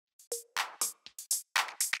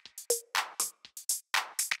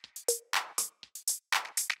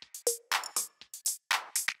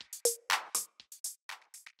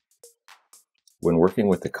When working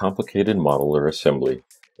with a complicated model or assembly,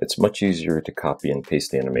 it's much easier to copy and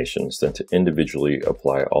paste animations than to individually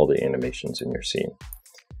apply all the animations in your scene.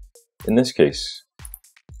 In this case,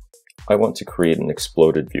 I want to create an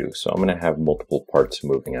exploded view, so I'm going to have multiple parts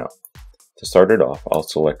moving out. To start it off, I'll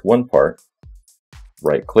select one part,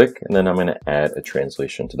 right-click, and then I'm going to add a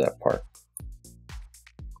translation to that part.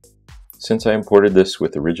 Since I imported this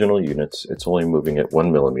with original units, it's only moving at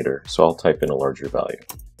 1 millimeter, so I'll type in a larger value.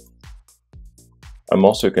 I'm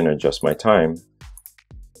also going to adjust my time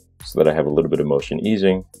so that I have a little bit of motion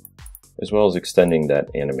easing, as well as extending that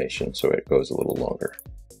animation so it goes a little longer.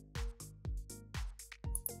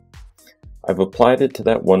 I've applied it to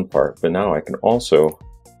that one part, but now I can also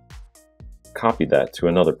copy that to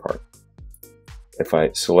another part. If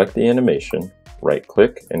I select the animation,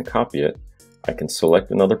 right-click and copy it, I can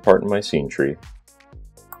select another part in my scene tree.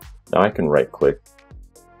 Now I can right-click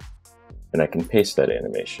and I can paste that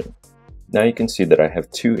animation. Now you can see that I have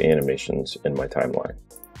two animations in my timeline.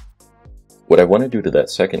 What I want to do to that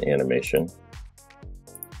second animation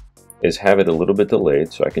is have it a little bit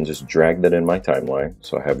delayed, so I can just drag that in my timeline.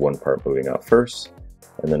 So I have one part moving out first,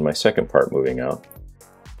 and then my second part moving out.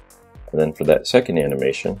 And then for that second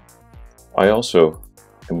animation, I also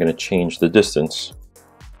am going to change the distance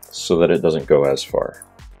so that it doesn't go as far.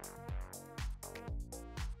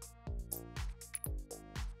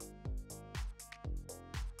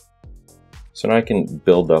 So now I can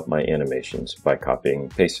build up my animations by copying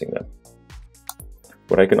and pasting them.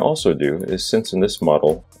 What I can also do is, since in this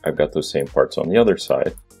model I've got those same parts on the other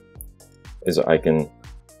side, is I can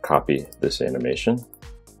copy this animation.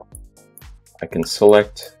 I can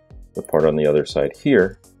select the part on the other side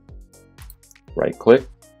here, right-click,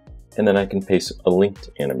 and then I can paste a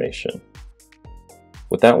linked animation.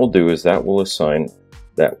 What that will do is that will assign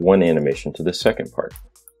that one animation to the second part.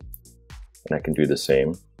 And I can do the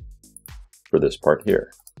same for this part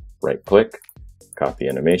here. Right-click, copy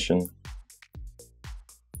animation,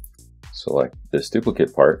 select this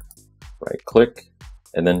duplicate part, right-click,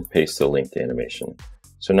 and then paste the linked animation.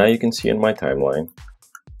 So now you can see in my timeline,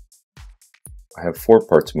 I have 4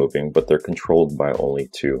 parts moving, but they're controlled by only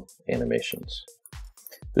 2 animations.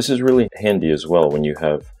 This is really handy as well when you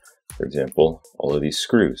have, for example, all of these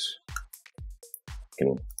screws. I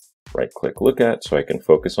can right-click look at, so I can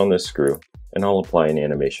focus on this screw, and I'll apply an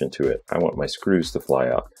animation to it. I want my screws to fly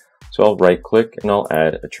out. So I'll right-click and I'll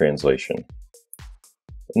add a translation.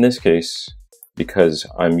 In this case, because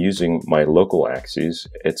I'm using my local axes,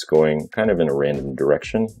 it's going kind of in a random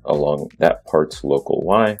direction along that part's local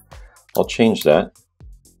Y. I'll change that.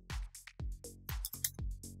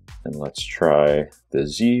 And let's try the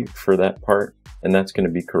Z for that part, and that's going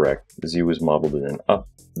to be correct. The Z was modeled in an up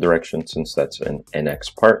direction since that's an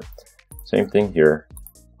NX part. Same thing here.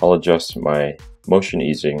 I'll adjust my motion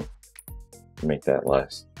easing to make that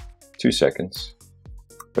last 2 seconds.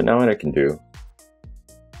 But now what I can do,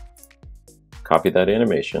 copy that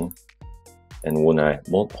animation, and when I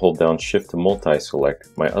hold down Shift to multi-select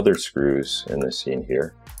my other screws in this scene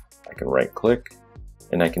here, I can right-click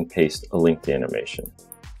and I can paste a linked animation.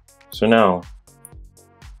 So now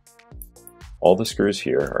all the screws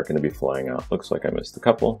here are going to be flying out. Looks like I missed a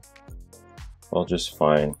couple. I'll just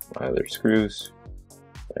find my other screws,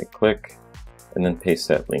 right-click, and then paste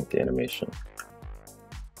that linked animation.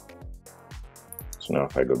 So now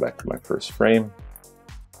if I go back to my first frame,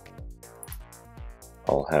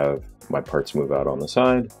 I'll have my parts move out on the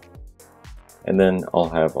side, and then I'll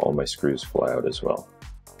have all my screws fly out as well.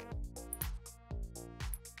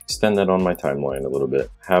 Extend that on my timeline a little bit,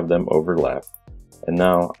 have them overlap, and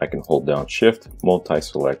now I can hold down Shift,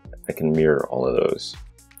 multi-select, I can mirror all of those.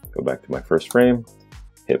 Go back to my first frame,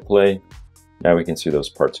 hit play. Now we can see those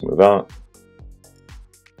parts move out.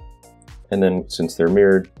 And then since they're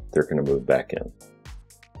mirrored, they're going to move back in.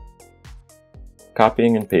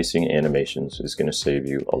 Copying and pasting animations is going to save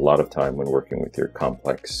you a lot of time when working with your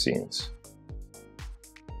complex scenes.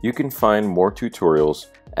 You can find more tutorials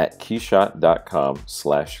at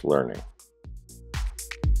keyshot.com/learning.